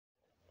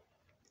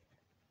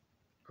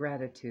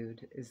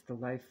Gratitude is the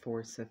life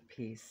force of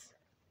peace.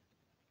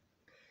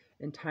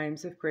 In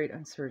times of great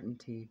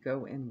uncertainty,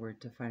 go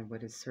inward to find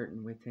what is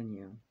certain within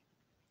you.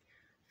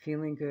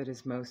 Feeling good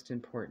is most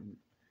important,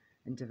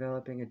 and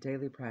developing a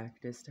daily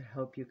practice to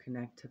help you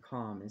connect to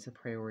calm is a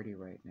priority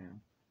right now.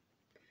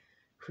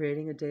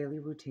 Creating a daily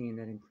routine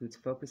that includes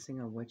focusing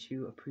on what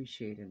you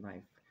appreciate in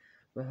life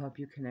will help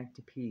you connect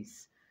to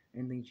peace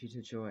and lead you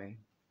to joy.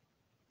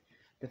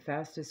 The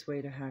fastest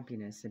way to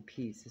happiness and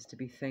peace is to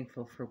be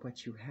thankful for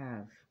what you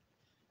have.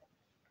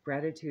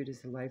 Gratitude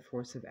is the life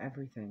force of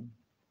everything.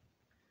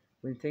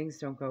 When things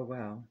don't go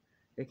well,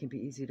 it can be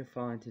easy to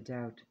fall into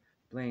doubt,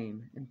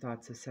 blame, and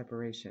thoughts of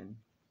separation.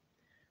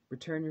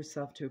 Return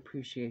yourself to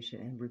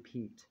appreciation and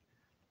repeat,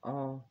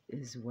 all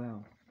is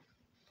well.